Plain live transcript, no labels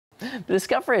The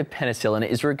discovery of penicillin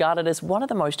is regarded as one of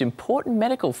the most important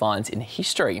medical finds in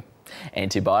history.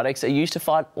 Antibiotics are used to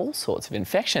fight all sorts of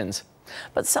infections.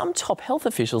 But some top health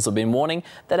officials have been warning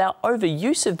that our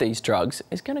overuse of these drugs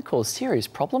is going to cause serious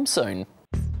problems soon.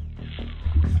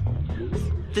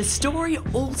 The story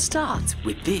all starts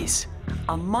with this: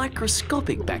 a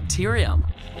microscopic bacteria.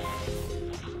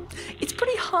 It's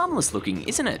pretty harmless looking,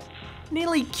 isn't it?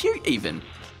 Nearly cute even.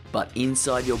 But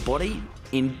inside your body,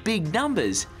 in big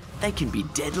numbers, they can be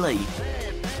deadly.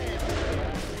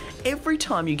 Every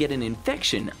time you get an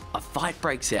infection, a fight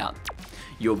breaks out.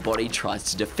 Your body tries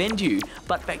to defend you,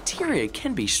 but bacteria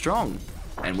can be strong.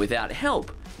 And without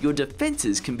help, your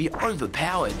defences can be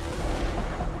overpowered.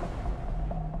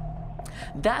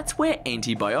 That's where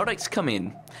antibiotics come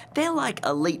in. They're like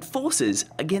elite forces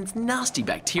against nasty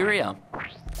bacteria.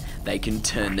 They can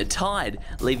turn the tide,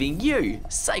 leaving you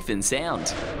safe and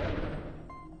sound.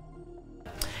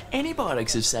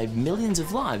 Antibiotics have saved millions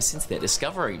of lives since their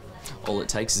discovery. All it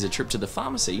takes is a trip to the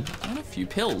pharmacy and a few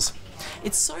pills.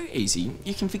 It's so easy,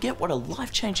 you can forget what a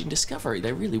life-changing discovery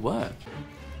they really were.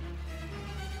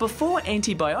 Before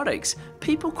antibiotics,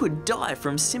 people could die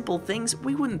from simple things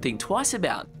we wouldn't think twice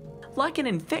about, like an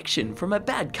infection from a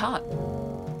bad cut.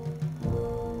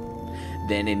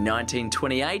 Then in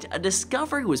 1928, a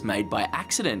discovery was made by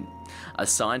accident. A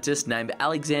scientist named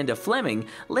Alexander Fleming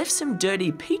left some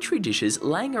dirty petri dishes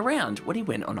laying around when he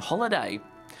went on holiday.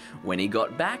 When he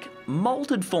got back, mold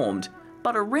had formed,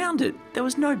 but around it there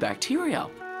was no bacteria.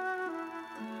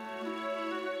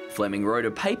 Fleming wrote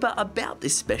a paper about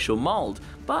this special mold,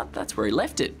 but that's where he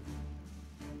left it.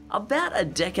 About a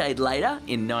decade later,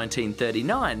 in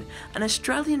 1939, an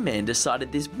Australian man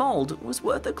decided this mold was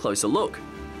worth a closer look.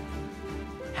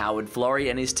 Howard Florey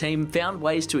and his team found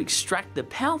ways to extract the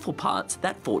powerful parts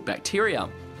that fought bacteria.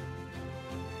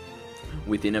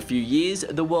 Within a few years,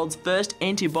 the world's first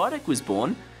antibiotic was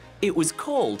born. It was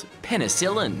called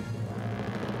penicillin.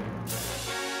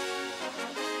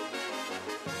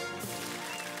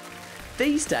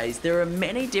 These days, there are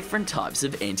many different types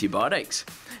of antibiotics.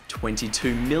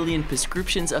 22 million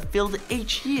prescriptions are filled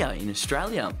each year in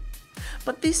Australia.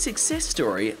 But this success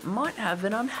story might have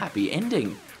an unhappy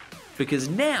ending, because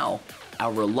now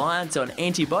our reliance on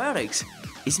antibiotics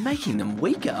is making them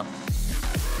weaker.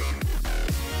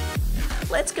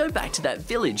 Let's go back to that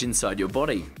village inside your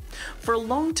body. For a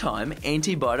long time,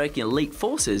 antibiotic elite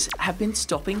forces have been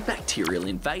stopping bacterial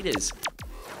invaders.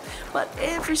 But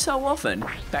every so often,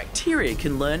 bacteria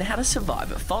can learn how to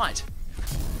survive a fight.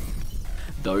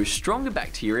 Those stronger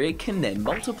bacteria can then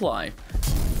multiply.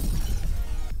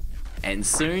 And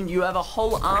soon you have a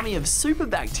whole army of super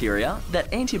bacteria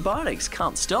that antibiotics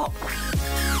can't stop.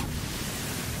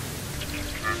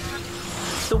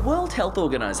 The World Health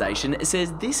Organization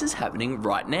says this is happening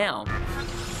right now.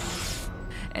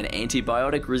 And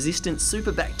antibiotic-resistant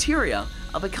superbacteria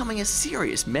are becoming a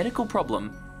serious medical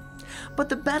problem. But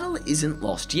the battle isn't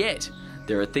lost yet.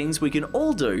 There are things we can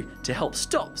all do to help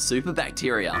stop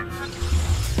superbacteria.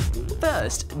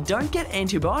 First, don't get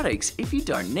antibiotics if you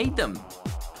don't need them.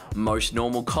 Most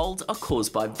normal colds are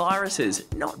caused by viruses,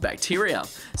 not bacteria,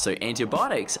 so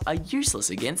antibiotics are useless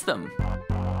against them.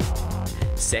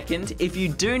 Second, if you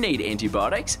do need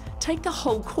antibiotics, take the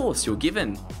whole course you're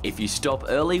given. If you stop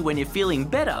early when you're feeling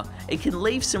better, it can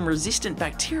leave some resistant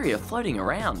bacteria floating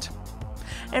around.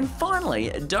 And finally,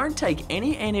 don't take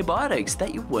any antibiotics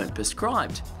that you weren't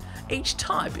prescribed. Each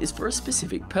type is for a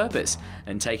specific purpose,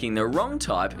 and taking the wrong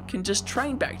type can just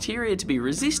train bacteria to be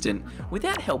resistant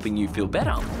without helping you feel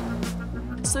better.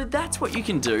 So that's what you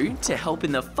can do to help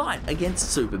in the fight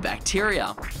against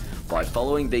superbacteria. By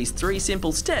following these 3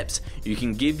 simple steps, you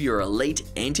can give your elite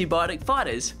antibiotic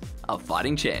fighters a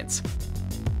fighting chance.